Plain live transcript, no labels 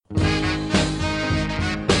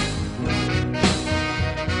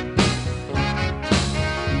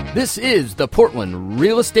This is the Portland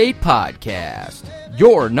Real Estate Podcast,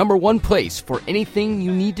 your number one place for anything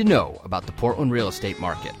you need to know about the Portland real estate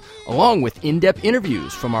market, along with in-depth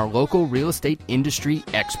interviews from our local real estate industry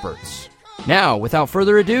experts. Now, without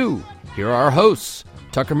further ado, here are our hosts,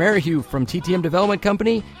 Tucker Merrihew from TTM Development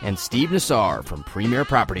Company and Steve Nassar from Premier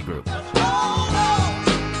Property Group.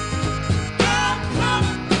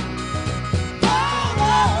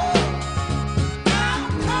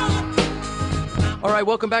 All right,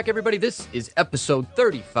 welcome back, everybody. This is episode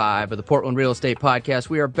 35 of the Portland Real Estate Podcast.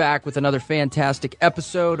 We are back with another fantastic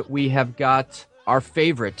episode. We have got our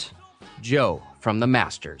favorite, Joe from the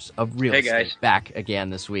Masters of Real Estate, back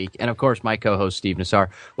again this week. And, of course, my co-host, Steve Nassar.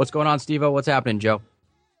 What's going on, Steve-O? What's happening, Joe?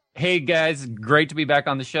 Hey, guys. Great to be back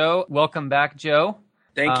on the show. Welcome back, Joe.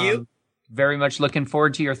 Thank you. Very much looking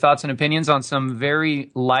forward to your thoughts and opinions on some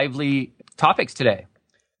very lively topics today.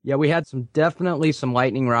 Yeah, we had definitely some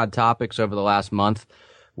lightning rod topics over the last month.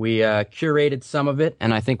 We curated some of it,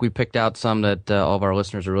 and I think we picked out some that all of our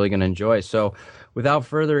listeners are really going to enjoy. So without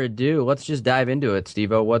further ado, let's just dive into it,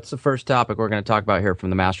 Steve-O. What's the first topic we're going to talk about here from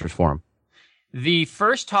the Masters Forum? The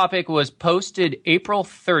first topic was posted April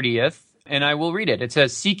 30th, and I will read it. It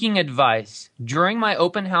says, seeking advice. During my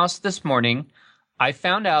open house this morning, I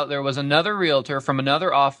found out there was another realtor from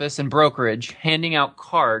another office and brokerage handing out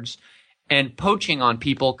cards and poaching on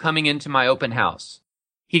people coming into my open house.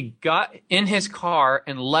 He got in his car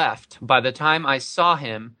and left by the time I saw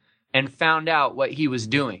him and found out what he was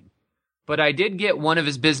doing. But I did get one of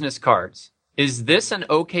his business cards. Is this an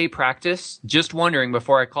okay practice? Just wondering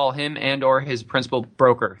before I call him and or his principal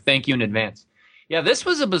broker. Thank you in advance. Yeah, this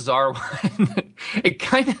was a bizarre one. It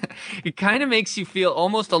kind of makes you feel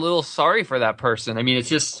almost a little sorry for that person. I mean,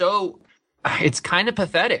 it's kind of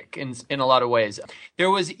pathetic in a lot of ways. There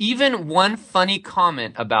was even one funny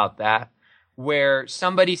comment about that where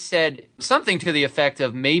somebody said something to the effect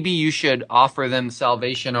of maybe you should offer them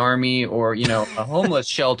Salvation Army or, a homeless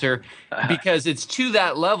shelter because it's to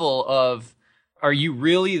that level of, are you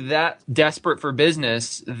really that desperate for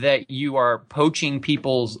business that you are poaching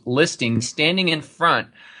people's listings, standing in front?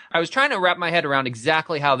 I was trying to wrap my head around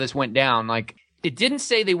exactly how this went down. Like, it didn't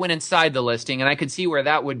say they went inside the listing, and I could see where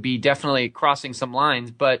that would be definitely crossing some lines,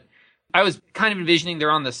 but I was kind of envisioning they're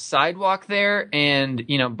on the sidewalk there and,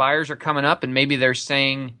 buyers are coming up and maybe they're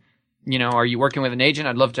saying, are you working with an agent?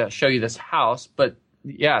 I'd love to show you this house. But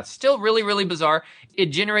yeah, it's still really, really bizarre. It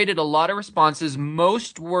generated a lot of responses.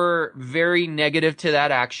 Most were very negative to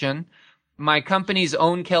that action. My company's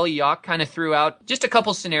own Kelly Yock kind of threw out just a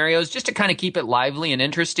couple scenarios just to kind of keep it lively and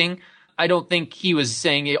interesting. I don't think he was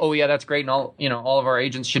saying, oh, yeah, that's great, and all of our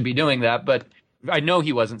agents should be doing that. But I know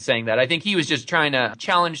he wasn't saying that. I think he was just trying to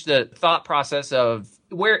challenge the thought process of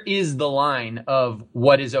where is the line of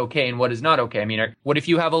what is okay and what is not okay. I mean, what if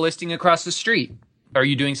you have a listing across the street? Are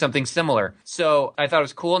you doing something similar? So I thought it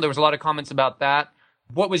was cool, and there was a lot of comments about that.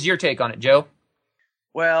 What was your take on it, Joe?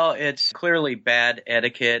 Well, it's clearly bad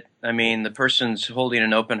etiquette. I mean, the person's holding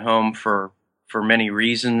an open home for many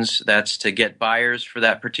reasons. That's to get buyers for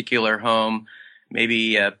that particular home,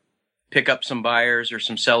 maybe pick up some buyers or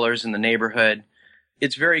some sellers in the neighborhood.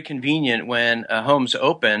 It's very convenient when a home's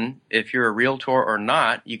open. If you're a realtor or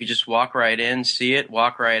not, you could just walk right in, see it,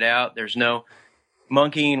 walk right out. There's no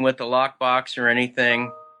monkeying with the lockbox or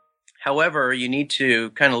anything. However, you need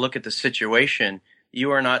to kind of look at the situation. You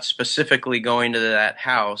are not specifically going to that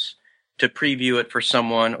house to preview it for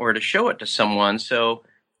someone or to show it to someone. So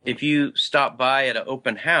if you stop by at an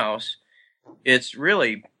open house, it's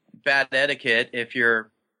really bad etiquette if you're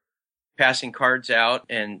passing cards out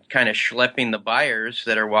and kind of schlepping the buyers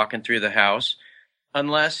that are walking through the house,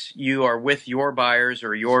 unless you are with your buyers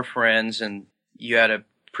or your friends and you had a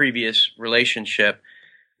previous relationship.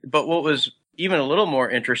 But what was even a little more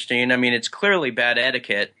interesting, I mean, it's clearly bad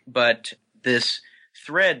etiquette, but this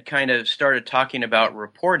thread kind of started talking about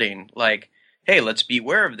reporting, like, hey, let's be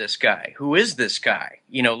aware of this guy. Who is this guy?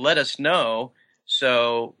 Let us know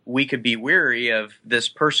so we could be wary of this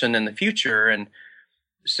person in the future. And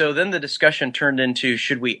so then the discussion turned into,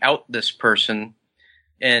 should we out this person?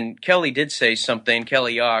 And Kelly did say something.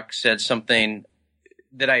 Kelly Yock said something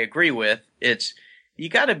that I agree with. It's, you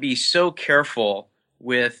got to be so careful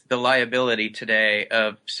with the liability today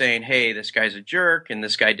of saying, hey, this guy's a jerk and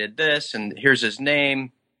this guy did this and here's his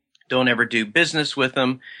name. Don't ever do business with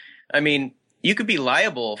him. I mean, you could be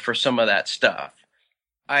liable for some of that stuff.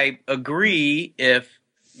 I agree if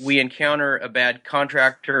we encounter a bad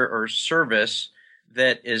contractor or service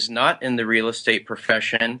that is not in the real estate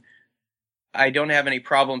profession, I don't have any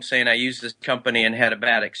problem saying I used this company and had a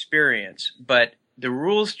bad experience. But the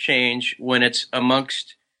rules change when it's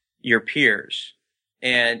amongst your peers.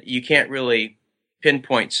 And you can't really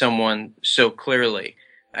pinpoint someone so clearly.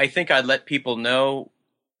 I think I'd let people know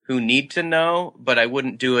who need to know, but I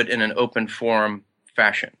wouldn't do it in an open forum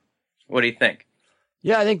fashion. What do you think?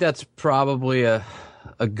 Yeah, I think that's probably a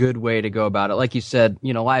good way to go about it. Like you said,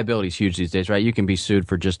 liability is huge these days, right? You can be sued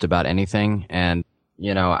for just about anything, and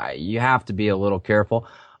you have to be a little careful.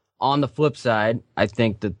 On the flip side, I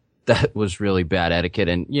think that was really bad etiquette,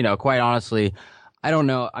 and quite honestly, I don't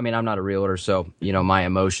know. I mean, I'm not a realtor, so my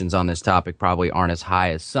emotions on this topic probably aren't as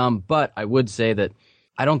high as some, but I would say that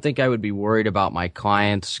I don't think I would be worried about my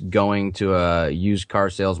clients going to a used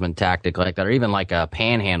car salesman tactic like that, or even like a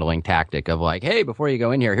panhandling tactic of like, hey, before you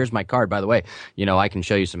go in here, here's my card. By the way, I can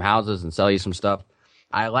show you some houses and sell you some stuff.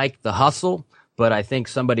 I like the hustle, but I think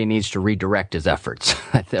somebody needs to redirect his efforts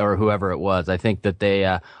or whoever it was. I think that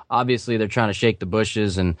they, obviously they're trying to shake the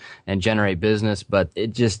bushes and generate business, but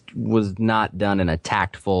it just was not done in a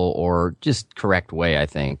tactful or just correct way, I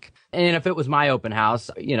think. And if it was my open house,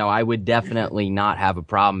 I would definitely not have a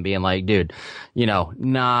problem being like, dude,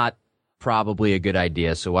 not probably a good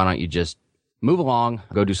idea. So why don't you just move along,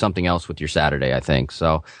 go do something else with your Saturday, I think.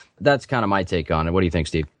 So that's kind of my take on it. What do you think,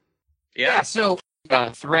 Steve? Yeah, so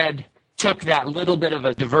Thread took that little bit of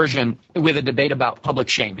a diversion with a debate about public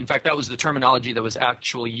shame. In fact, that was the terminology that was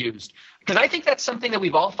actually used. Because I think that's something that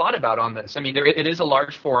we've all thought about on this. I mean, it is a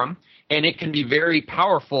large forum, and it can be very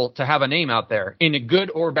powerful to have a name out there in a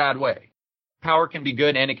good or bad way. Power can be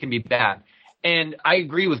good and it can be bad. And I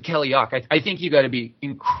agree with Kelly Yock. I think you got to be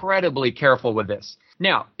incredibly careful with this.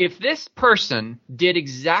 Now, if this person did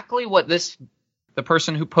exactly what the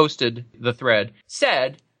person who posted the thread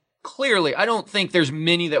said, clearly, I don't think there's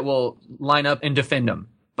many that will line up and defend them.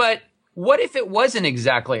 But what if it wasn't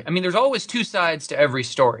exactly? I mean, there's always two sides to every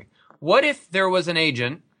story. What if there was an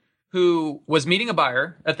agent who was meeting a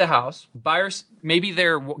buyer at the house? Buyers, maybe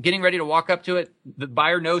they're getting ready to walk up to it. The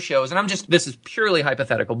buyer no-shows. And this is purely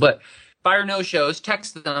hypothetical, but buyer no-shows,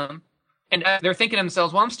 text them, and they're thinking to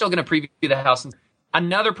themselves, well, I'm still going to preview the house. And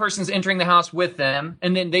another person's entering the house with them,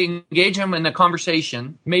 and then they engage them in a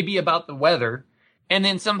conversation, maybe about the weather. And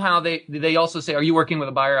then somehow they also say, are you working with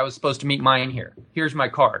a buyer? I was supposed to meet mine here. Here's my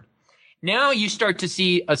card. Now you start to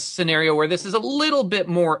see a scenario where this is a little bit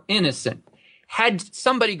more innocent. Had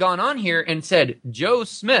somebody gone on here and said, Joe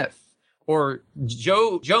Smith or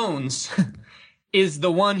Joe Jones is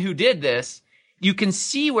the one who did this, you can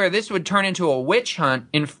see where this would turn into a witch hunt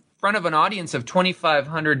in front of an audience of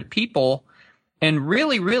 2,500 people and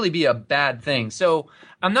really, really be a bad thing. So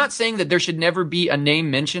I'm not saying that there should never be a name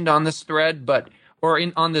mentioned on this thread,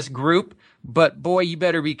 on this group, but boy, you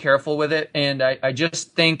better be careful with it. And I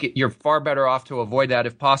just think you're far better off to avoid that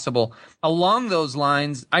if possible. Along those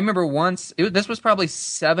lines, I remember once, this was probably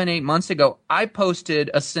 7-8 months ago, I posted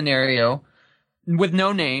a scenario with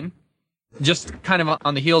no name, just kind of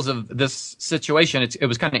on the heels of this situation. It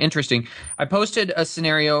was kind of interesting. I posted a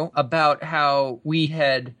scenario about how we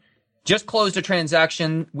had just closed a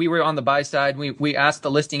transaction. We were on the buy side. We asked the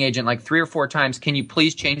listing agent like 3 or 4 times, can you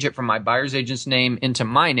please change it from my buyer's agent's name into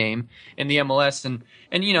my name in the MLS? And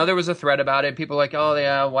there was a thread about it. People were like, oh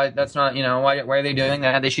yeah, why that's not, why are they doing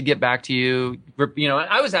that? They should get back to you.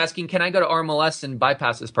 I was asking, can I go to RMLS and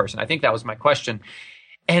bypass this person? I think that was my question.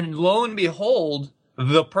 And lo and behold,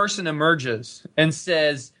 the person emerges and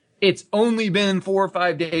says, it's only been 4 or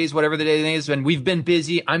 5 days, whatever the day is, and we've been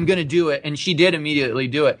busy. I'm going to do it. And she did immediately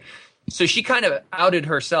do it. So she kind of outed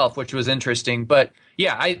herself, which was interesting. But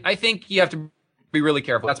yeah, I think you have to be really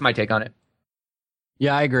careful. That's my take on it.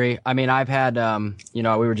 Yeah, I agree. I mean, I've had, we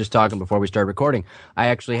were just talking before we started recording. I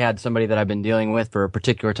actually had somebody that I've been dealing with for a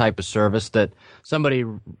particular type of service that somebody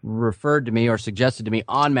referred to me or suggested to me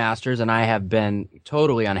on Masters, and I have been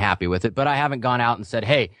totally unhappy with it. But I haven't gone out and said,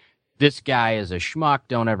 hey, this guy is a schmuck,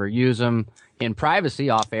 don't ever use him. In privacy,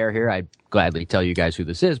 off air here, I'd gladly tell you guys who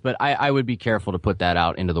this is, but I would be careful to put that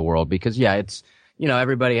out into the world because, yeah, it's,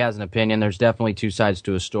 everybody has an opinion. There's definitely two sides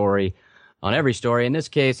to a story on every story. In this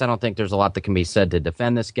case, I don't think there's a lot that can be said to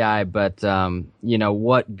defend this guy, but,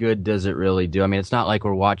 what good does it really do? I mean, it's not like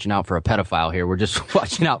we're watching out for a pedophile here. We're just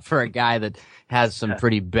watching out for a guy that has some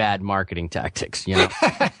pretty bad marketing tactics,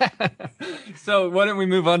 So why don't we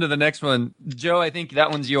move on to the next one? Joe, I think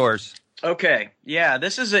that one's yours. Okay. Yeah,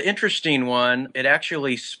 this is an interesting one. It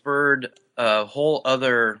actually spurred a whole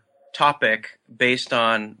other topic based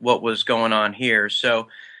on what was going on here. So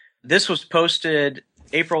this was posted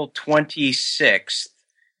April 26th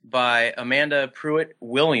by Amanda Pruitt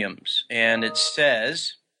Williams, and it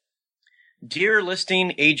says, Dear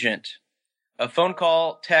listing agent, a phone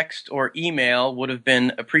call, text, or email would have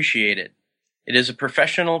been appreciated. It is a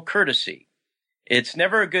professional courtesy. It's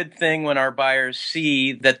never a good thing when our buyers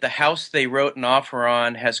see that the house they wrote an offer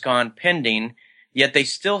on has gone pending yet they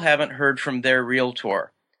still haven't heard from their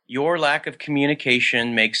realtor. Your lack of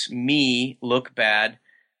communication makes me look bad,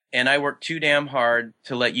 and I work too damn hard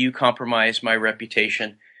to let you compromise my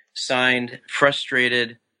reputation. Signed,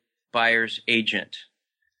 frustrated buyer's agent.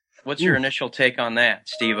 What's your initial take on that,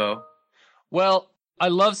 Steve-O? Well, I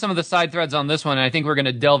love some of the side threads on this one, and I think we're going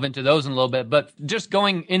to delve into those in a little bit. But just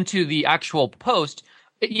going into the actual post,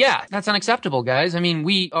 yeah, that's unacceptable, guys. I mean,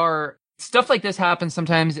 stuff like this happens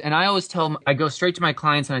sometimes, and I always I go straight to my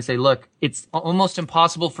clients and I say, look, it's almost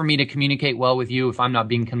impossible for me to communicate well with you if I'm not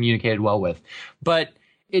being communicated well with. But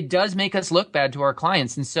it does make us look bad to our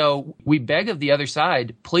clients. And so we beg of the other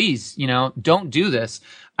side, please, don't do this.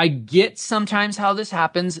 I get sometimes how this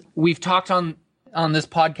happens. We've talked on this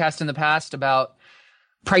podcast in the past about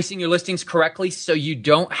pricing your listings correctly so you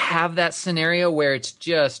don't have that scenario where it's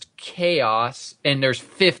just chaos and there's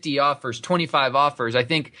 50 offers, 25 offers. I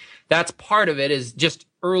think that's part of it, is just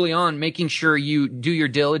early on making sure you do your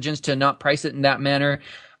diligence to not price it in that manner.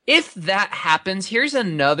 If that happens, here's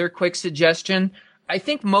another quick suggestion. I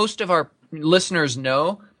think most of our listeners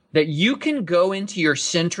know that you can go into your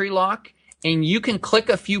SentryLock and you can click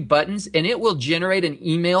a few buttons and it will generate an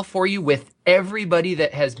email for you with everybody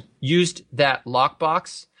that has used that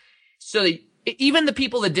lockbox. So that even the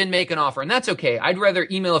people that didn't make an offer, and that's okay. I'd rather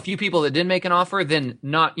email a few people that didn't make an offer than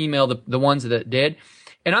not email the ones that did.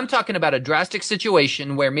 And I'm talking about a drastic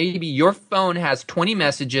situation where maybe your phone has 20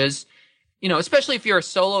 messages, especially if you're a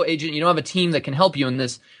solo agent, you don't have a team that can help you in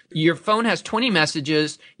this. Your phone has 20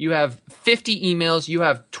 messages, you have 50 emails, you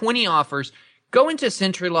have 20 offers. Go into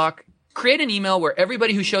SentryLock, create an email where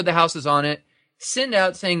everybody who showed the house is on it, send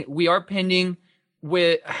out saying, we are pending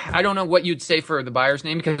with, I don't know what you'd say for the buyer's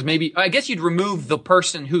name, because I guess you'd remove the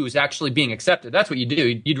person who's actually being accepted. That's what you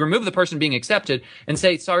do. You'd remove the person being accepted and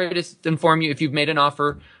say, sorry to inform you if you've made an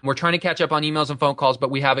offer. We're trying to catch up on emails and phone calls,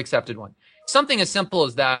 but we have accepted one. Something as simple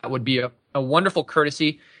as that would be a wonderful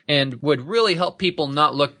courtesy and would really help people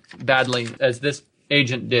not look badly as this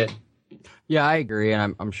agent did. Yeah, I agree.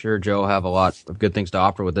 And I'm sure Joe will have a lot of good things to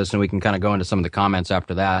offer with this, and we can kind of go into some of the comments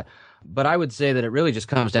after that. But I would say that it really just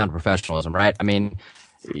comes down to professionalism, right? I mean,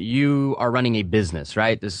 you are running a business,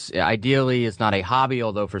 right? This ideally is not a hobby,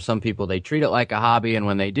 although for some people they treat it like a hobby, and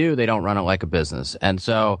when they do, they don't run it like a business. And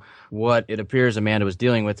so what it appears Amanda was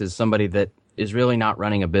dealing with is somebody that is really not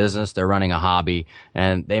running a business. They're running a hobby,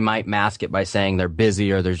 and they might mask it by saying they're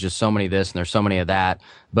busy or there's just so many this and there's so many of that.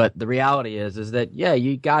 But the reality is that, yeah,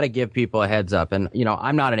 you got to give people a heads up. And,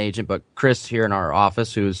 I'm not an agent, but Chris here in our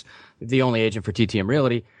office, who's the only agent for TTM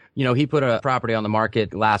Realty, he put a property on the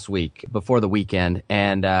market last week before the weekend,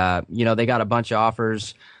 and, they got a bunch of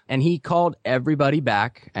offers, and he called everybody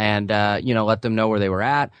back and, let them know where they were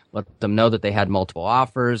at, let them know that they had multiple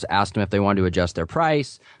offers, asked them if they wanted to adjust their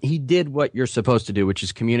price. He did what you're supposed to do, which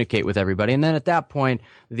is communicate with everybody. And then at that point,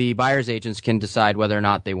 the buyer's agents can decide whether or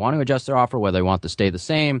not they want to adjust their offer, whether they want to stay the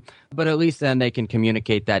same. But at least then they can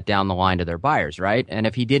communicate that down the line to their buyers, right? And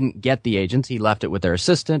if he didn't get the agents, he left it with their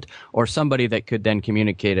assistant or somebody that could then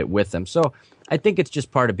communicate it with them. So I think it's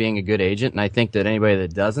just part of being a good agent, and I think that anybody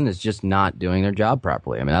that doesn't is just not doing their job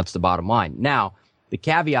properly. I mean, that's the bottom line. Now, the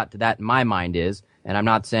caveat to that in my mind is, and I'm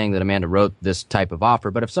not saying that Amanda wrote this type of offer,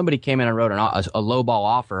 but if somebody came in and wrote a lowball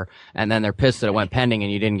offer and then they're pissed that it went pending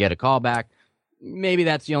and you didn't get a call back, maybe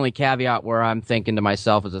that's the only caveat where I'm thinking to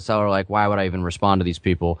myself as a seller, like, why would I even respond to these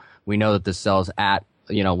people? We know that this sells at,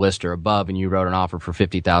 list or above, and you wrote an offer for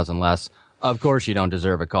 $50,000 less. Of course you don't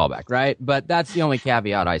deserve a callback, right? But that's the only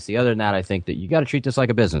caveat I see. Other than that, I think that you got to treat this like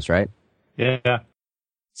a business, right? Yeah.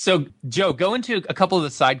 So, Joe, go into a couple of the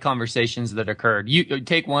side conversations that occurred. You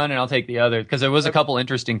take one and I'll take the other, because there was a couple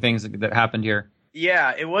interesting things that happened here.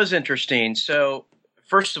 Yeah, it was interesting. So,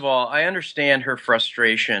 first of all, I understand her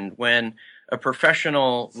frustration when a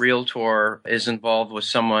professional realtor is involved with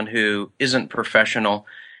someone who isn't professional.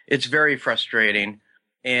 It's very frustrating.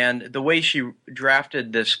 And the way she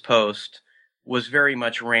drafted this post was very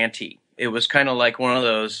much ranty. It was kind of like one of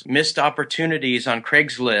those missed opportunities on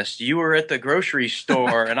Craigslist. You were at the grocery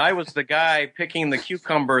store and I was the guy picking the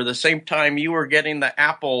cucumber the same time you were getting the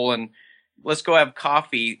apple, and let's go have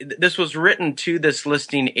coffee. This was written to this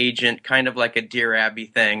listing agent, kind of like a Dear Abby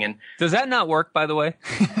thing. And does that not work, by the way?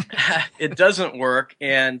 It doesn't work.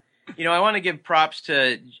 And I want to give props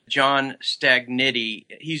to John Stagnity.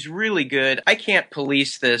 He's really good. I can't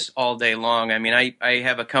police this all day long. I mean, I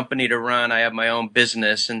have a company to run. I have my own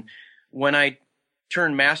business. And when I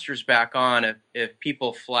turn masters back on, if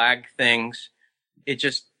people flag things, it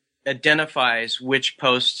just identifies which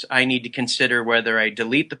posts I need to consider, whether I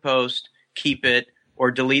delete the post, keep it,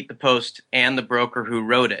 or delete the post and the broker who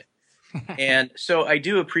wrote it. And so I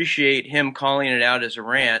do appreciate him calling it out as a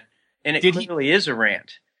rant. And it clearly is a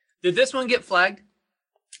rant. Did this one get flagged?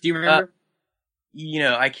 Do you remember?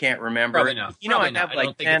 I can't remember. Probably not. I have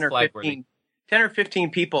like 10 or 15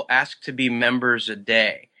 people ask to be members a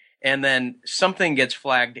day. And then something gets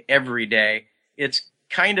flagged every day. It's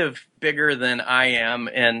kind of bigger than I am,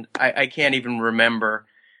 and I can't even remember.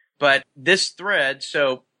 But this thread,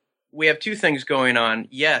 so we have two things going on.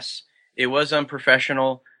 Yes, it was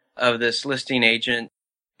unprofessional of this listing agent.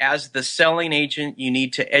 As the selling agent, you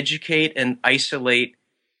need to educate and isolate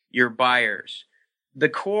your buyers. The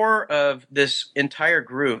core of this entire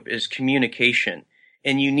group is communication,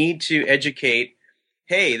 and you need to educate,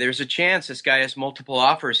 hey, there's a chance this guy has multiple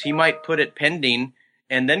offers. He might put it pending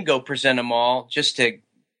and then go present them all just to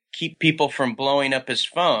keep people from blowing up his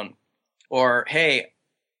phone. Or, hey,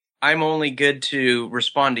 I'm only good to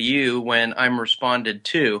respond to you when I'm responded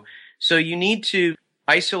to. So you need to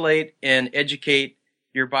isolate and educate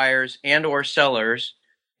your buyers and or sellers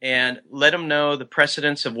and let them know the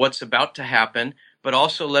precedents of what's about to happen, but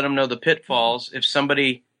also let them know the pitfalls. If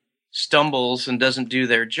somebody stumbles and doesn't do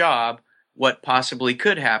their job, what possibly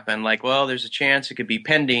could happen. Like, well, there's a chance it could be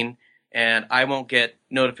pending and I won't get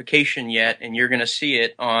notification yet, and you're going to see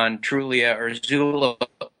it on Trulia or Zula.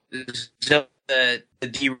 The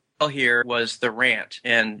derail here was the rant,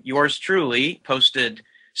 and yours truly posted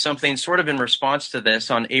something sort of in response to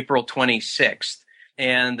this on April 26th.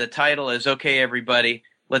 And the title is, okay, everybody,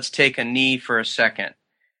 let's take a knee for a second.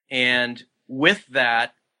 And with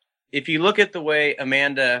that, if you look at the way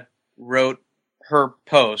Amanda wrote her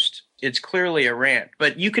post, it's clearly a rant.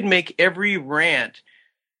 But you can make every rant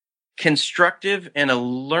constructive and a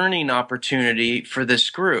learning opportunity for this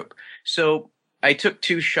group. So I took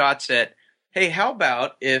two shots at, hey, how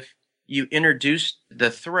about if you introduced the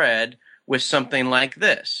thread with something like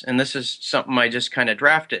this? And this is something I just kind of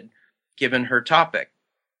drafted, given her topic.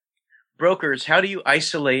 Brokers, how do you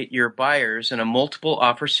isolate your buyers in a multiple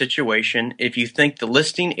offer situation if you think the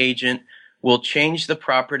listing agent will change the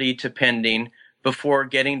property to pending before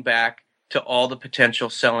getting back to all the potential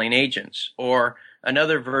selling agents? Or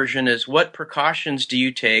another version is, what precautions do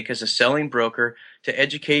you take as a selling broker to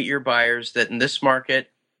educate your buyers that in this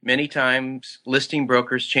market, many times listing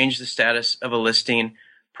brokers change the status of a listing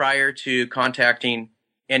prior to contacting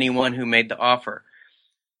anyone who made the offer?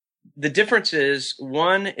 The difference is,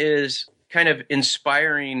 one is kind of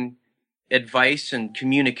inspiring advice and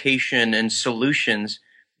communication and solutions.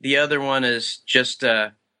 The other one is just,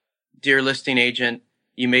 dear listing agent,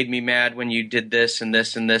 you made me mad when you did this and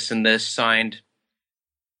this and this and this, signed,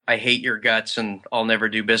 I hate your guts and I'll never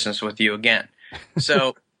do business with you again.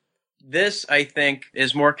 So this, I think,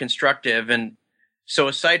 is more constructive. And so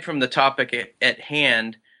aside from the topic at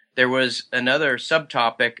hand, there was another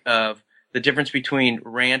subtopic of the difference between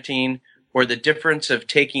ranting or the difference of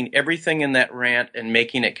taking everything in that rant and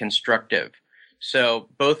making it constructive. So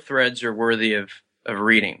both threads are worthy of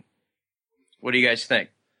reading. What do you guys think?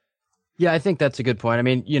 Yeah, I think that's a good point. I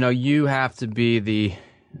mean, you have to be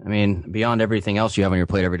beyond everything else you have on your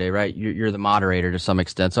plate every day, right? You're the moderator to some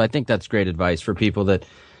extent. So I think that's great advice for people that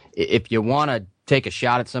if you want to take a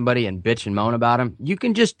shot at somebody and bitch and moan about them, you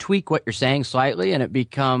can just tweak what you're saying slightly and it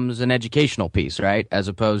becomes an educational piece, right? As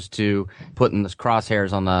opposed to putting the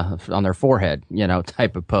crosshairs on their forehead,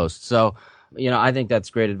 type of post. So, I think that's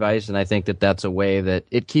great advice. And I think that that's a way that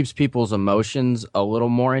it keeps people's emotions a little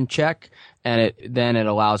more in check. And it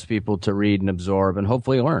allows people to read and absorb and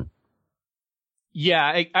hopefully learn. Yeah,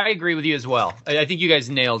 I agree with you as well. I think you guys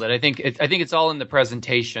nailed it. I think it's all in the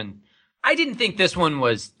presentation. I didn't think this one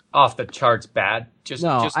was off the charts bad.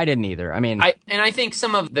 I didn't either. I think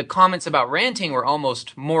some of the comments about ranting were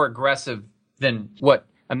almost more aggressive than what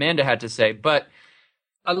Amanda had to say. But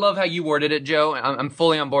I love how you worded it, Joe. I'm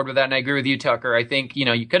fully on board with that, and I agree with you, Tucker. I think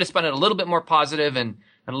you could have spun it a little bit more positive and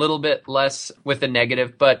a little bit less with the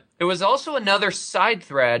negative. But there was also another side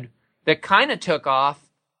thread that kind of took off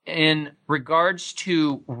in regards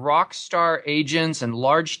to rock star agents and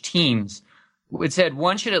large teams. It said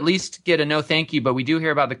one should at least get a no thank you, but we do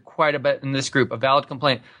hear about quite a bit in this group, a valid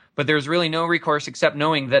complaint. But there's really no recourse except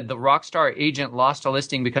knowing that the rock star agent lost a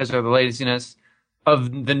listing because of the laziness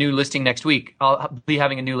of the new listing next week. I'll be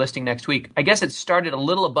having a new listing next week. I guess it started a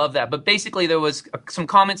little above that, but basically there was some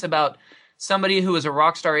comments about somebody who was a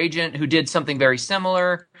rock star agent who did something very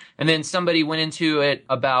similar, and then somebody went into it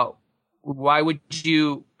about why would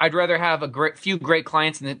you? I'd rather have few great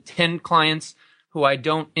clients than 10 clients who I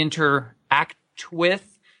don't interact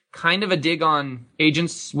with. Kind of a dig on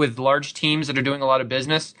agents with large teams that are doing a lot of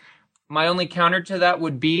business. My only counter to that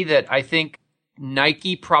would be that I think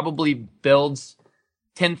Nike probably builds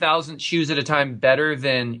 10,000 shoes at a time better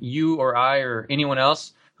than you or I or anyone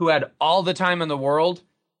else who had all the time in the world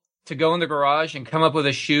to go in the garage and come up with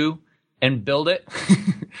a shoe and build it.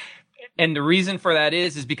 And the reason for that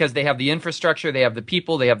is because they have the infrastructure, they have the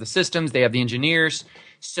people, they have the systems, they have the engineers.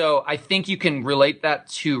 So I think you can relate that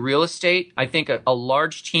to real estate. I think a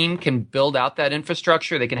large team can build out that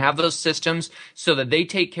infrastructure. They can have those systems so that they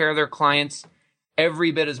take care of their clients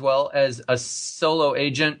every bit as well as a solo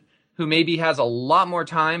agent who maybe has a lot more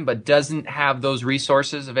time but doesn't have those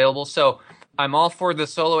resources available. So I'm all for the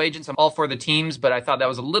solo agents. I'm all for the teams, but I thought that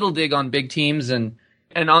was a little dig on big teams. And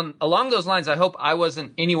along those lines, I hope I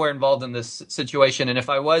wasn't anywhere involved in this situation. And if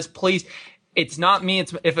I was, please, it's not me.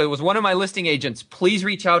 If it was one of my listing agents, please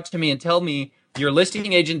reach out to me and tell me your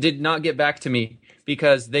listing agent did not get back to me,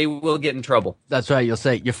 because they will get in trouble. That's right. You'll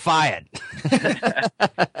say, you're fired.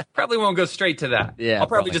 Probably won't go straight to that. Yeah, I'll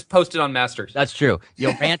probably just post it on Masters. That's true.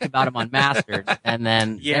 You'll rant about him on Masters, and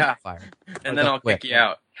then Yeah. fired. And then I'll kick you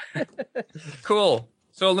out. Cool.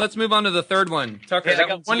 So let's move on to the third one. Tucker, Yeah, I that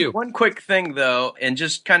got one's you. one quick thing, though, and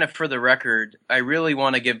just kind of for the record, I really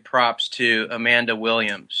want to give props to Amanda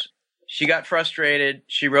Williams. She got frustrated.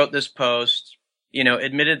 She wrote this post. You know,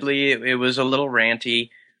 admittedly, it was a little ranty.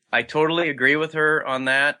 I totally agree with her on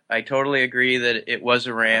that. I totally agree that it was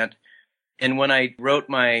a rant. And when I wrote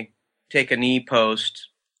my Take a Knee post,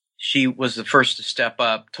 she was the first to step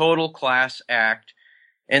up, total class act,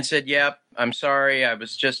 and said, yep, I'm sorry, I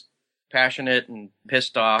was just passionate and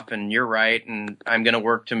pissed off, and you're right, and I'm going to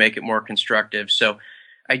work to make it more constructive. So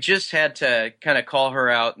I just had to kind of call her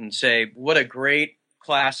out and say, what a great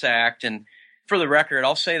class act. And for the record,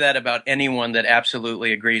 I'll say that about anyone that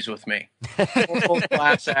absolutely agrees with me. Total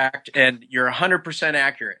class act, and you're 100%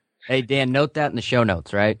 accurate. Hey, Dan, note that in the show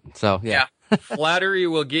notes, right? So, yeah. Flattery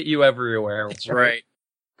will get you everywhere. That's right.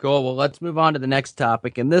 Cool. Well, let's move on to the next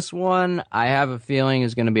topic. And this one, I have a feeling,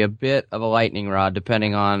 is going to be a bit of a lightning rod,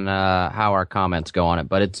 depending on how our comments go on it.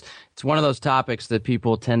 But it's one of those topics that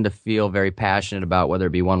people tend to feel very passionate about, whether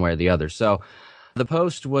it be one way or the other. So the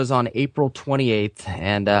post was on April 28th,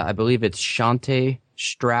 and I believe it's Shante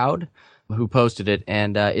Stroud who posted it.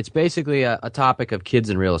 And it's basically a topic of kids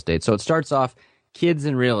in real estate. So it starts off, kids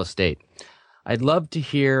in real estate. I'd love to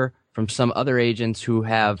hear from some other agents who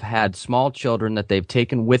have had small children that they've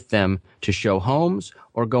taken with them to show homes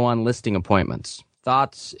or go on listing appointments.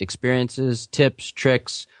 Thoughts, experiences, tips,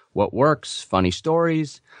 tricks, what works, funny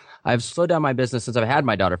stories. I've slowed down my business since I've had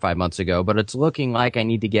my daughter 5 months ago, but it's looking like I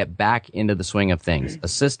need to get back into the swing of things.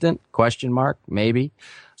 Assistant? Question mark? Maybe.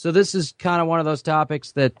 So this is kind of one of those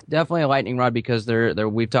topics that definitely a lightning rod, because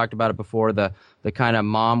we've talked about it before, the kind of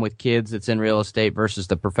mom with kids that's in real estate versus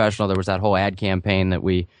the professional. There was that whole ad campaign that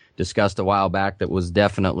we discussed a while back that was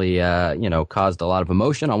definitely, caused a lot of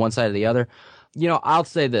emotion on one side or the other. I'll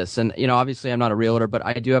say this, and, obviously I'm not a realtor, but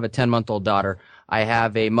I do have a 10-month-old daughter. I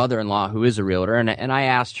have a mother-in-law who is a realtor, and I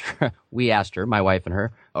asked her, my wife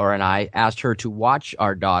and I asked her to watch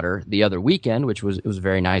our daughter the other weekend, it was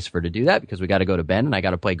very nice for her to do that, because we got to go to Bend and I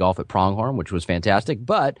got to play golf at Pronghorn, which was fantastic.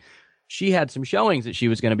 But she had some showings that she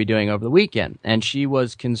was going to be doing over the weekend, and she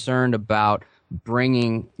was concerned about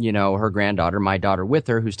bringing, her granddaughter, my daughter, with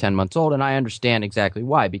her, who's 10 months old. And I understand exactly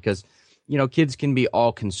why, because, kids can be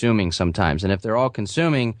all consuming sometimes. And if they're all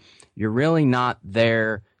consuming, you're really not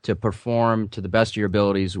there to perform to the best of your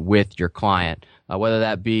abilities with your client, whether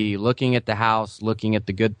that be looking at the house, looking at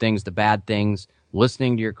the good things, the bad things,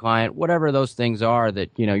 listening to your client, whatever those things are that,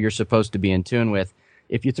 you're supposed to be in tune with.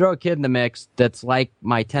 If you throw a kid in the mix that's like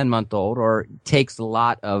my 10-month-old or takes a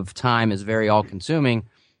lot of time, is very all-consuming,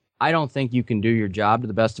 I don't think you can do your job to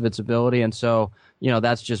the best of its ability. And so,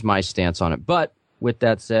 that's just my stance on it. But with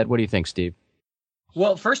that said, what do you think, Steve?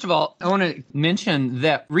 Well, first of all, I want to mention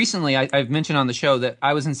that recently I've mentioned on the show that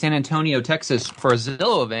I was in San Antonio, Texas for a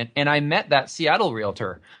Zillow event, and I met that Seattle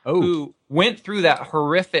realtor who went through that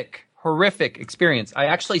horrific experience. I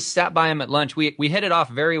actually sat by him at lunch. We hit it off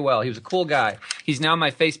very well. He was a cool guy. He's now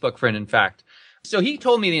my Facebook friend, in fact. So he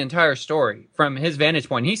told me the entire story from his vantage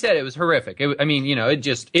point. He said it was horrific. It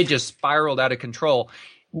just spiraled out of control.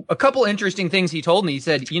 A couple interesting things he told me. He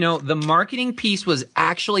said, the marketing piece was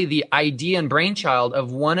actually the idea and brainchild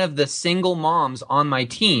of one of the single moms on my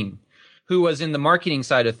team who was in the marketing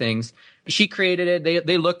side of things. She created it.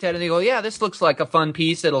 They looked at it and they go, yeah, this looks like a fun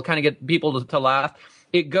piece. It'll kind of get people to laugh.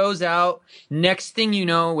 It goes out. Next thing you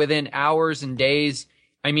know, within hours and days,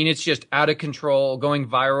 it's just out of control, going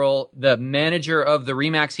viral. The manager of the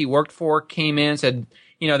RE/MAX he worked for came in, said,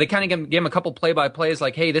 they kind of gave him a couple play-by-plays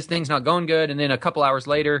like, hey, this thing's not going good. And then a couple hours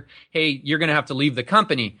later, hey, you're going to have to leave the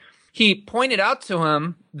company. He pointed out to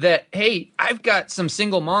him that, hey, I've got some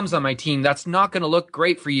single moms on my team. That's not going to look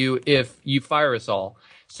great for you if you fire us all.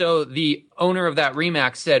 So the owner of that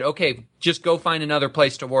RE/MAX said, okay, just go find another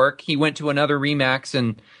place to work. He went to another RE/MAX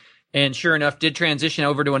and and sure enough, did transition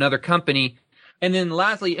over to another company. And then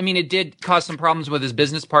lastly, I mean, it did cause some problems with his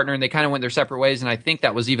business partner, and they kind of went their separate ways, and I think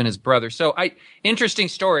that was even his brother. So interesting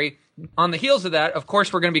story. On the heels of that, of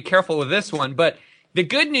course, we're going to be careful with this one, but the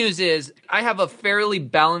good news is I have a fairly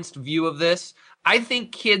balanced view of this. I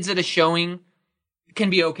think kids at a showing can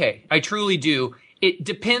be okay. I truly do. It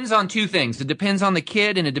depends on two things. It depends on the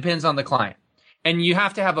kid and it depends on the client. And you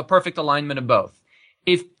have to have a perfect alignment of both.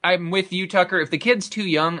 If I'm with you, Tucker, if the kid's too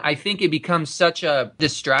young, I think it becomes such a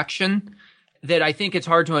distraction that I think it's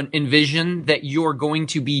hard to envision that you're going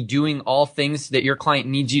to be doing all things that your client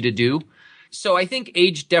needs you to do. So I think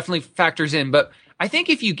age definitely factors in. But I think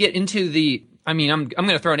if you get into I'm going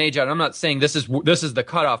to throw an age out. I'm not saying this is the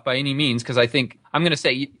cutoff by any means, because I think I'm going to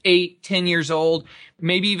say 8, 10 years old,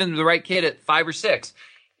 maybe even the right kid at 5 or 6.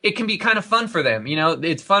 It can be kind of fun for them. You know,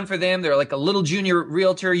 it's fun for them. They're like a little junior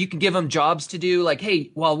realtor. You can give them jobs to do. Like,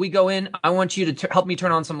 hey, while we go in, I want you to help me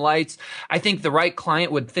turn on some lights. I think the right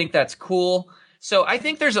client would think that's cool. So I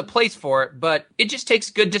think there's a place for it, but it just takes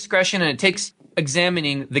good discretion, and it takes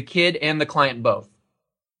examining the kid and the client both.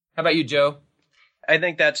 How about you, Joe? I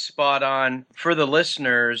think that's spot on. For the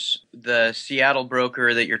listeners, the Seattle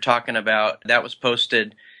broker that you're talking about, that was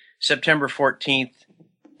posted September 14th,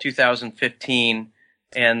 2015.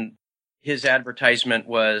 And his advertisement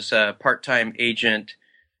was a part-time agent,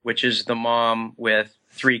 which is the mom with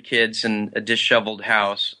 3 kids and a disheveled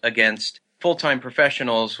house, against full-time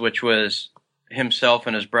professionals, which was himself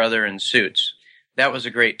and his brother in suits. That was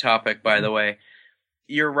a great topic, by the way.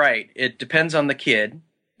 You're right. It depends on the kid,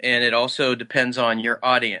 and it also depends on your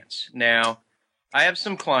audience. Now, I have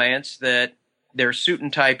some clients that they're suit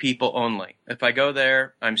and tie people only. If I go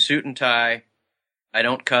there, I'm suit and tie. I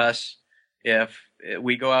don't cuss. If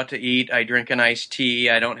we go out to eat, I drink an iced tea.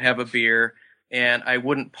 I don't have a beer. And I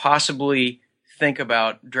wouldn't possibly think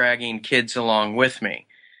about dragging kids along with me.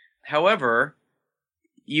 However,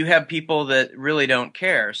 you have people that really don't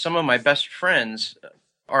care. Some of my best friends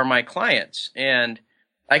are my clients, and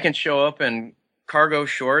I can show up in cargo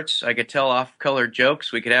shorts. I could tell off-color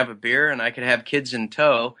jokes. We could have a beer, and I could have kids in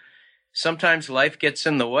tow. Sometimes life gets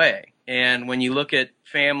in the way. And when you look at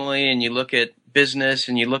family and you look at business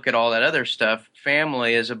and you look at all that other stuff,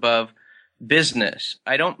 family is above business.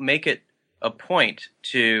 I don't make it a point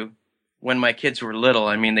to, when my kids were little,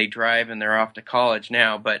 I mean, they drive and they're off to college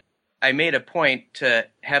now, but I made a point to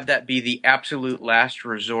have that be the absolute last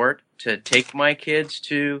resort, to take my kids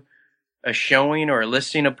to a showing or a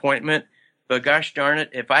listing appointment. But gosh darn it,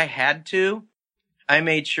 if I had to, I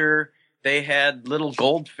made sure they had little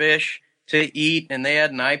goldfish to eat, and they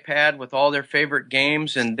had an iPad with all their favorite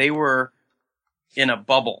games, and they were in a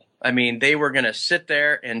bubble. I mean, they were going to sit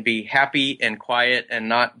there and be happy and quiet and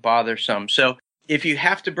not bothersome. So if you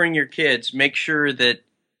have to bring your kids, make sure that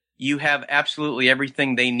you have absolutely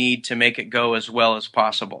everything they need to make it go as well as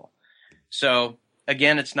possible. So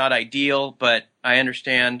again, it's not ideal, but I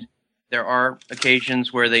understand there are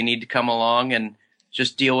occasions where they need to come along, and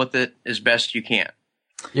just deal with it as best you can.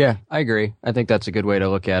 Yeah, I agree. I think that's a good way to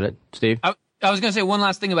look at it. Steve? I was going to say one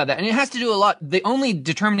last thing about that, and it has to do a lot. The only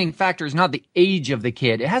determining factor is not the age of the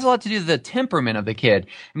kid. It has a lot to do with the temperament of the kid.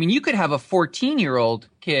 I mean, you could have a 14-year-old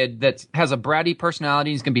kid that has a bratty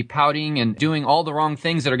personality. He's going to be pouting and doing all the wrong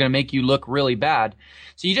things that are going to make you look really bad.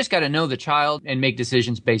 So you just got to know the child and make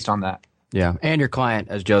decisions based on that. Yeah, and your client,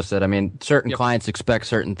 as Joe said. I mean, certain clients expect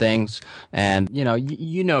certain things, and you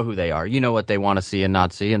know who they are. You know what they want to see and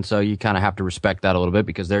not see, and so you kind of have to respect that a little bit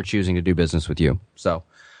because they're choosing to do business with you. So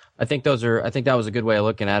I think that was a good way of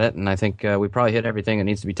looking at it, and I think we probably hit everything that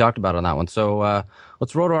needs to be talked about on that one. So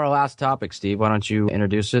let's roll to our last topic, Steve. Why don't you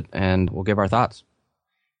introduce it, and we'll give our thoughts.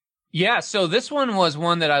 Yeah, so this one was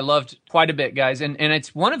one that I loved quite a bit, guys, and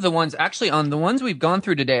it's one of the ones, actually, on the ones we've gone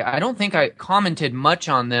through today, I don't think I commented much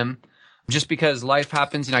on them just because life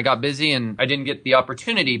happens and I got busy and I didn't get the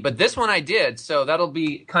opportunity, but this one I did, so that'll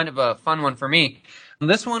be kind of a fun one for me.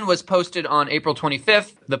 This one was posted on April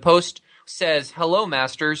 25th. The post says, "Hello,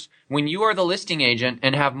 masters. When you are the listing agent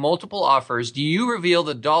and have multiple offers, do you reveal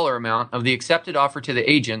the dollar amount of the accepted offer to the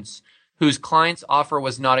agents whose client's offer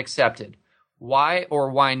was not accepted? Why or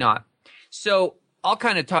why not?" So I'll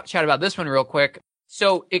kind of chat about this one real quick.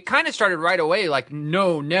 So it kind of started right away like,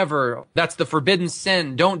 no, never. That's the forbidden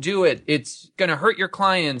sin. Don't do it. It's going to hurt your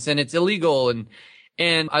clients and it's illegal.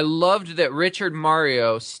 And I loved that Richard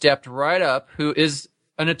Mario stepped right up, who is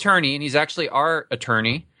an attorney, and he's actually our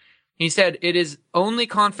attorney. He said, "It is only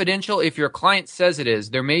confidential if your client says it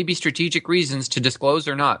is. There may be strategic reasons to disclose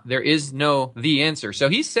or not. There is no the answer." So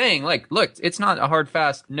he's saying, like, look, it's not a hard,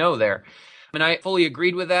 fast no there. And I fully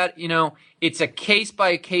agreed with that. You know, it's a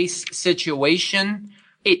case-by-case situation,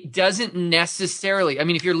 It doesn't necessarily. I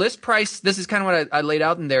mean, if your list price, this is kind of what I laid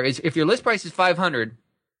out in there, is if your list price is 500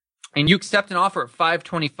 and you accept an offer at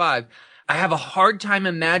 525, I have a hard time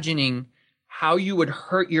imagining how you would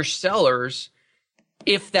hurt your sellers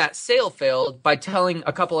if that sale failed by telling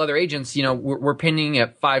a couple other agents, we're pinning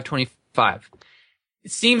at 525.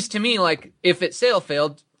 It seems to me like if it sale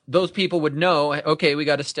failed, those people would know, okay, we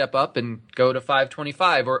got to step up and go to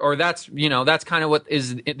 525, or that's kind of what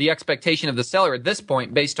is the expectation of the seller at this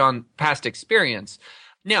point based on past experience.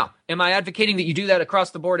 Now, am I advocating that you do that across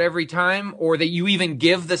the board every time, or that you even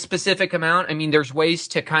give the specific amount? I mean, there's ways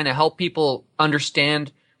to kind of help people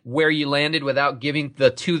understand where you landed without giving the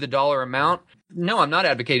dollar amount. No, I'm not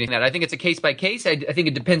advocating that. I think it's a case by case. I think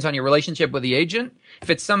it depends on your relationship with the agent. If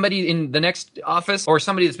it's somebody in the next office or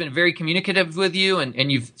somebody that's been very communicative with you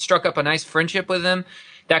and you've struck up a nice friendship with them,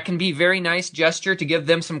 that can be a very nice gesture to give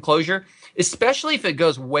them some closure, especially if it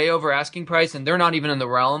goes way over asking price and they're not even in the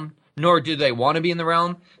realm, nor do they want to be in the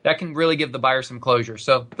realm. That can really give the buyer some closure.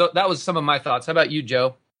 So that was some of my thoughts. How about you,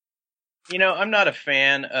 Joe? I'm not a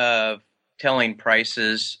fan of telling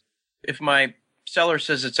prices. If my seller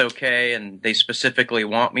says it's okay and they specifically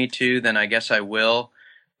want me to, then I guess I will.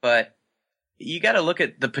 But you got to look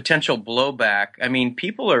at the potential blowback. I mean,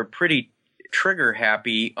 people are pretty trigger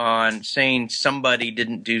happy on saying somebody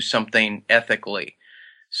didn't do something ethically.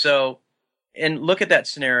 So, and look at that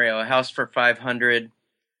scenario, a house for 500,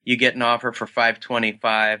 you get an offer for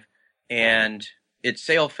 525 and it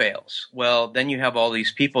sale fails. Well, then you have all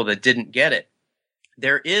these people that didn't get it.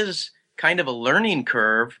 There is kind of a learning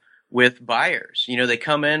curve with buyers. They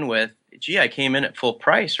come in with, gee, I came in at full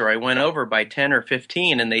price, or I went over by 10 or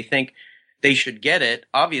 15, and they think they should get it.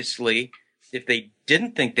 Obviously, if they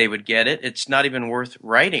didn't think they would get it, it's not even worth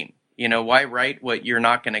writing. Why write what you're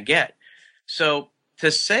not going to get? So to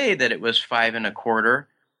say that it was 5 1/4,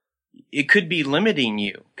 it could be limiting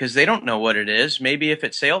you because they don't know what it is. Maybe if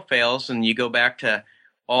it sale fails and you go back to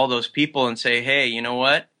all those people and say, hey, you know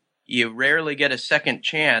what? You rarely get a second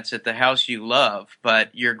chance at the house you love, but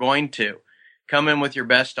you're going to come in with your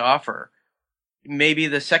best offer. Maybe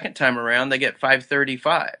the second time around they get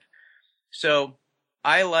 535. So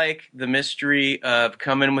I like the mystery of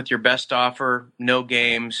come in with your best offer, no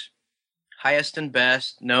games, highest and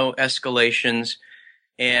best, no escalations.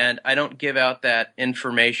 And I don't give out that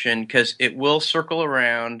information because it will circle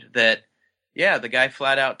around that, yeah, the guy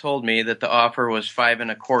flat out told me that the offer was 5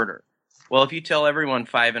 1/4. Well, if you tell everyone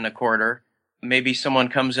 5 1/4, maybe someone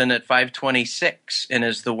comes in at 526 and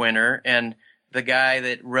is the winner, and the guy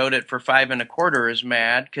that wrote it for 5 1/4 is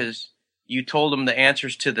mad because you told him the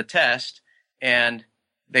answers to the test and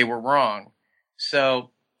they were wrong.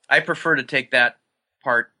 So I prefer to take that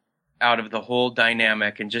part out of the whole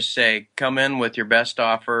dynamic and just say, come in with your best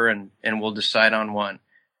offer and we'll decide on one.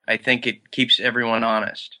 I think it keeps everyone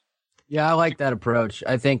honest. Yeah, I like that approach.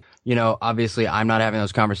 I think, obviously I'm not having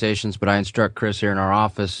those conversations, but I instruct Chris here in our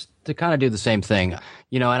office to kind of do the same thing.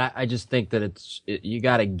 And I just think that you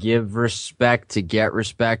got to give respect to get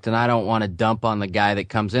respect. And I don't want to dump on the guy that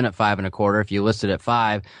comes in at 5 1/4 if you listed at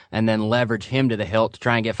 5 and then leverage him to the hilt to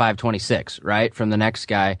try and get 526, right? From the next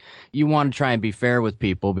guy. You want to try and be fair with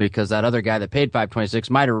people because that other guy that paid 526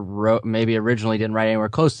 might have maybe originally didn't write anywhere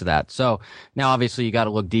close to that. So now obviously you got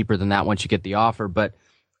to look deeper than that once you get the offer. But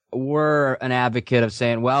we're an advocate of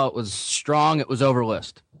saying, well, it was strong, it was over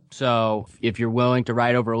list. So if you're willing to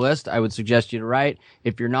write over a list, I would suggest you to write.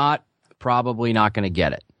 If you're not, probably not going to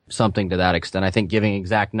get it. Something to that extent. I think giving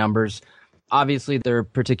exact numbers, obviously there are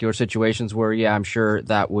particular situations where, yeah, I'm sure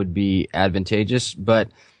that would be advantageous. But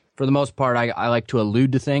for the most part, I like to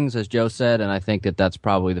allude to things, as Joe said, and I think that that's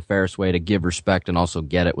probably the fairest way to give respect and also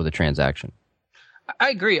get it with a transaction. I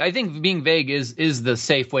agree. I think being vague is the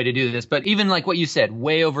safe way to do this. But even like what you said,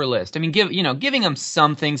 way over list. I mean, giving them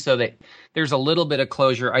something so that there's a little bit of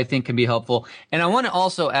closure, I think can be helpful. And I want to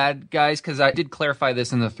also add, guys, because I did clarify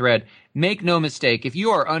this in the thread, make no mistake. If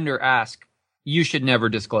you are under ask, you should never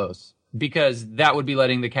disclose because that would be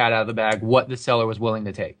letting the cat out of the bag what the seller was willing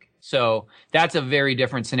to take. So that's a very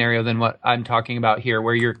different scenario than what I'm talking about here,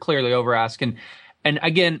 where you're clearly over ask. And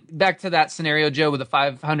again, back to that scenario, Joe, with the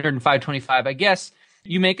 500 and 525, I guess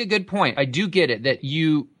you make a good point. I do get it that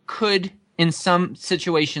you could, in some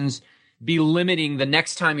situations, be limiting the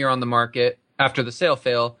next time you're on the market after the sale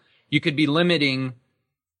fail. You could be limiting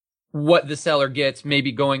what the seller gets,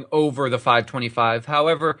 maybe going over the 525.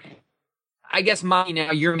 However, I guess now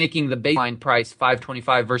you're making the baseline price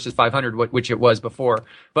 525 versus 500, which it was before.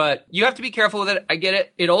 But you have to be careful with it. I get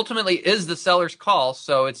it. It ultimately is the seller's call,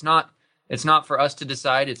 so it's not for us to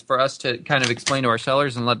decide. It's for us to kind of explain to our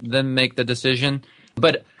sellers and let them make the decision.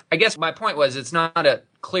 But I guess my point was it's not a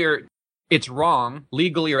clear it's wrong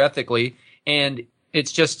legally or ethically. And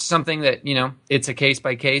it's just something that, it's a case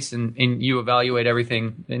by case, and you evaluate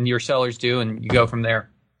everything, and your sellers do, and you go from there.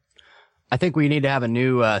 I think we need to have a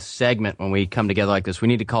new segment when we come together like this. We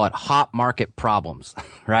need to call it Hot Market Problems,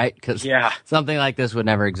 right? Because something like this would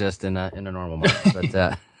never exist in a normal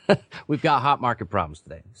market. But we've got hot market problems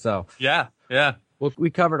today. So yeah. Well, we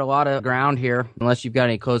covered a lot of ground here. Unless you've got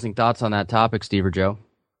any closing thoughts on that topic, Steve or Joe.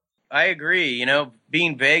 I agree.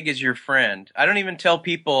 Being vague is your friend. I don't even tell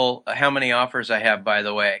people how many offers I have, by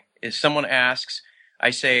the way. If someone asks,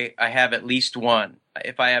 I say I have at least one.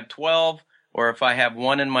 If I have 12 or if I have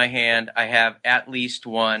one in my hand, I have at least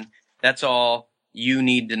one. That's all you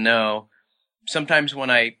need to know. Sometimes when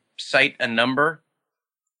I cite a number,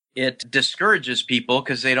 it discourages people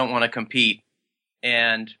because they don't want to compete.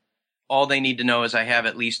 And all they need to know is I have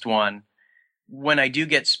at least one. When I do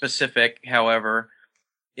get specific, however,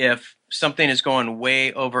 if something is going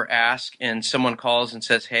way over ask and someone calls and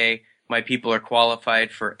says, hey, my people are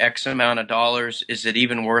qualified for X amount of dollars, is it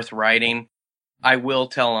even worth writing? I will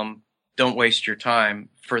tell them, don't waste your time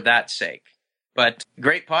for that sake. But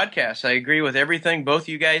great podcast. I agree with everything both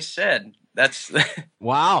you guys said. That's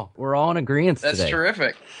wow. We're all in agreement today. That's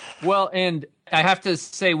terrific. Well, and I have to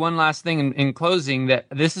say one last thing in closing, that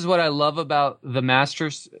this is what I love about the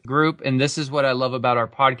Masters group, and this is what I love about our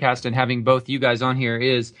podcast and having both you guys on here,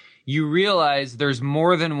 is you realize there's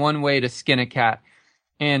more than one way to skin a cat.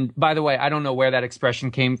 And by the way, I don't know where that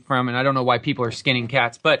expression came from, and I don't know why people are skinning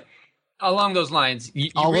cats, but along those lines,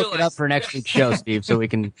 I'll look it up for next week's show, Steve, so we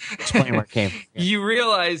can explain where it came from. You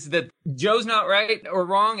realize that Joe's not right or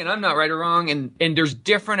wrong, and I'm not right or wrong, and there's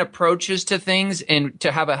different approaches to things, and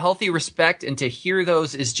to have a healthy respect and to hear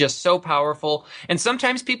those is just so powerful. And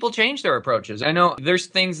sometimes people change their approaches. I know there's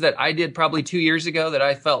things that I did probably 2 years ago that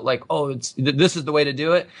I felt like, this is the way to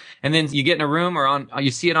do it. And then you get in a room or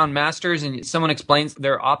you see it on Masters and someone explains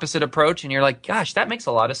their opposite approach, and you're like, gosh, that makes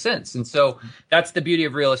a lot of sense. And so that's the beauty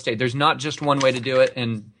of real estate. There's not just one way to do it,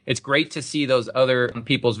 and it's great to see those other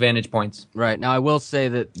people's vantage points. Right. Now, I will say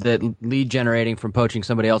that lead generating from poaching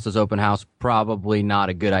somebody else's open house, probably not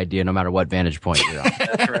a good idea no matter what vantage point you're on.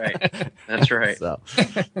 That's right. That's right. So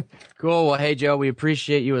cool. Well, hey, Joe, we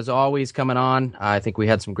appreciate you as always coming on. I think we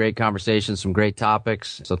had some great conversations, some great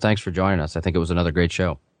topics. So thanks for joining us. I think it was another great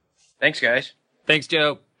show. Thanks, guys. Thanks,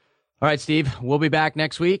 Joe. All right, Steve, we'll be back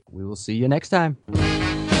next week. We will see you next time.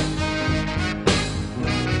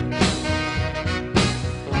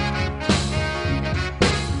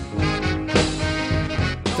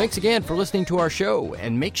 Thanks again for listening to our show,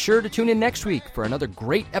 and make sure to tune in next week for another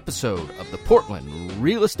great episode of the Portland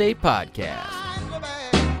Real Estate Podcast.